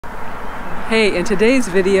Hey, in today's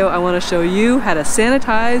video I want to show you how to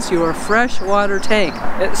sanitize your freshwater tank.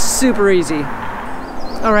 It's super easy.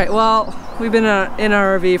 Alright, well, we've been in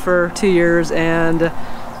our RV for 2 years and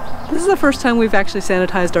this is the first time we've actually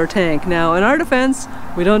sanitized our tank. Now, in our defense,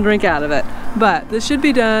 we don't drink out of it, but this should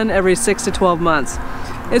be done every 6 to 12 months.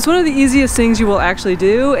 It's one of the easiest things you will actually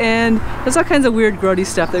do, and there's all kinds of weird grody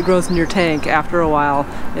stuff that grows in your tank after a while.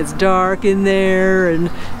 It's dark in there and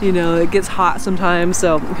you know it gets hot sometimes,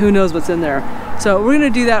 so who knows what's in there. So we're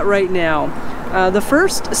going to do that right now. The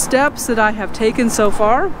first steps that I have taken so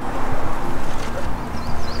far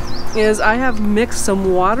is I have mixed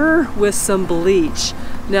some water with some bleach.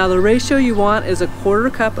 Now the ratio you want is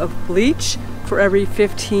 1/4 cup of bleach for every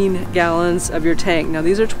 15 gallons of your tank. Now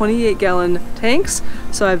these are 28-gallon tanks,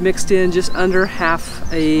 so I've mixed in just under half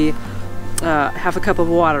a cup of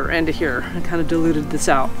water into here and kind of diluted this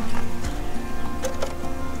out.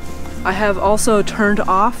 I have also turned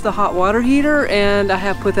off the hot water heater and I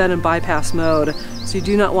have put that in bypass mode, so you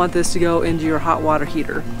do not want this to go into your hot water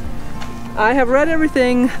heater. I have read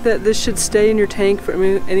everything that this should stay in your tank for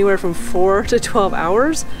anywhere from 4 to 12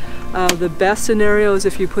 hours. The best scenario is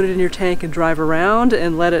if you put it in your tank and drive around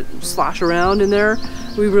and let it slosh around in there.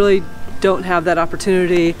 We really don't have that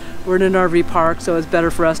opportunity. We're in an RV park, so it's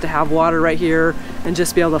better for us to have water right here and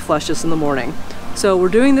just be able to flush this in the morning. So we're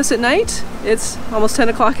doing this at night. It's almost 10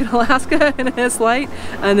 o'clock in Alaska and it's light,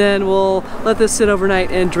 and then we'll let this sit overnight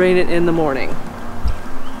and drain it in the morning.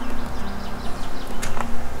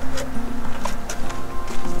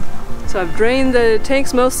 So I've drained the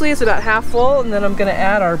tanks mostly, it's about half full, and then I'm going to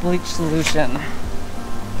add our bleach solution.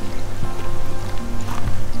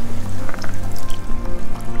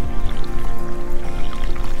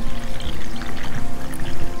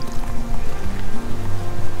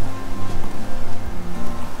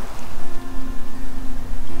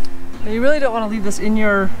 Now you really don't want to leave this in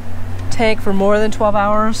your tank for more than 12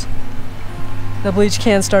 hours. The bleach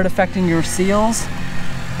can start affecting your seals.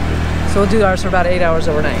 So we'll do ours for about 8 hours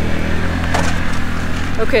overnight.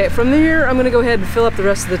 Okay, from here I'm going to go ahead and fill up the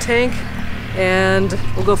rest of the tank and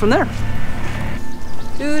we'll go from there.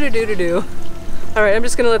 Do-do-do-do-do. Alright, I'm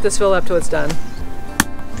just going to let this fill up till it's done.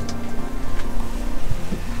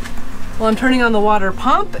 Well, I'm turning on the water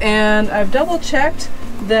pump and I've double checked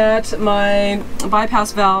that my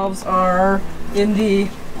bypass valves are in the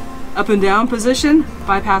up and down position,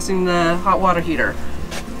 bypassing the hot water heater.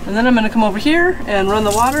 And then I'm going to come over here and run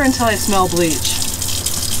the water until I smell bleach.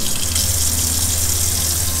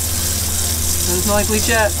 Doesn't smell like bleach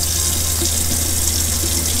yet.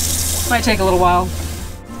 Might take a little while.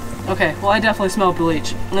 Okay, well I definitely smell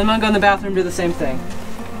bleach. And I'm gonna go in the bathroom and do the same thing.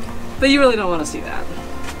 But you really don't want to see that.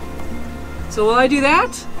 So while I do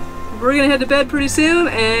that, we're gonna head to bed pretty soon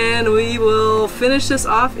and we will finish this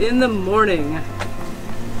off in the morning.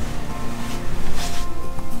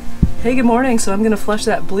 Hey, good morning. So I'm gonna flush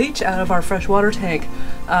that bleach out of our freshwater tank.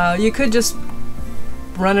 You could just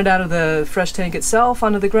run it out of the fresh tank itself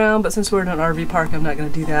onto the ground, but since we're in an RV park, I'm not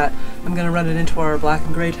going to do that. I'm going to run it into our black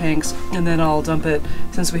and gray tanks, and then I'll dump it.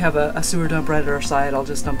 Since we have a sewer dump right at our side, I'll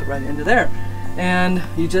just dump it right into there. And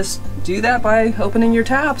you just do that by opening your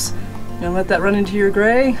taps and let that run into your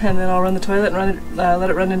gray, and then I'll run the toilet and let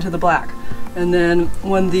it run into the black. And then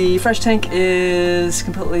when the fresh tank is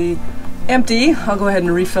completely empty, I'll go ahead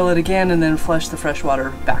and refill it again and then flush the fresh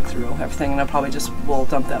water back through everything, and I probably just will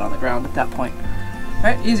dump that on the ground at that point.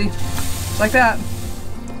 Alright, easy. Like that.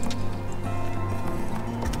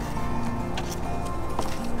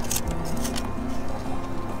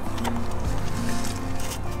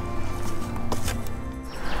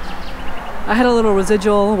 I had a little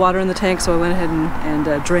residual water in the tank, so I went ahead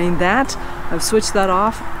and drained that. I've switched that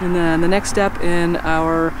off, and then the next step in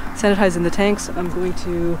our sanitizing the tanks, I'm going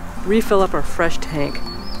to refill up our fresh tank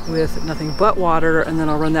with nothing but water, and then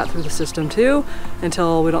I'll run that through the system too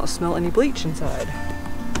until we don't smell any bleach inside.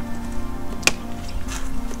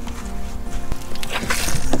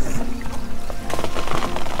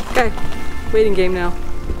 Okay, waiting game now.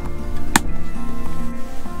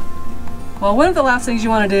 Well, one of the last things you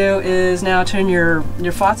want to do is now turn your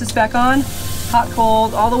faucets back on, hot,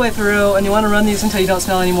 cold, all the way through, and you want to run these until you don't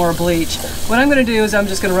smell any more bleach. What I'm going to do is I'm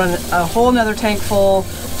just going to run a whole nother tank full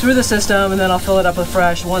through the system, and then I'll fill it up with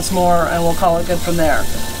fresh once more, and we'll call it good from there.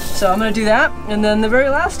 So I'm going to do that, and then the very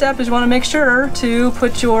last step is you want to make sure to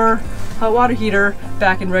put your hot water heater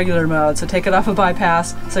back in regular mode. So take it off of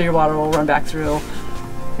bypass so your water will run back through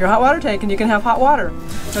your hot water tank and you can have hot water.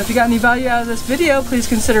 So if you got any value out of this video, please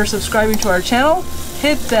consider subscribing to our channel,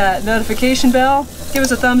 hit that notification bell, give us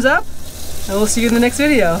a thumbs up, and we'll see you in the next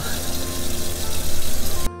video.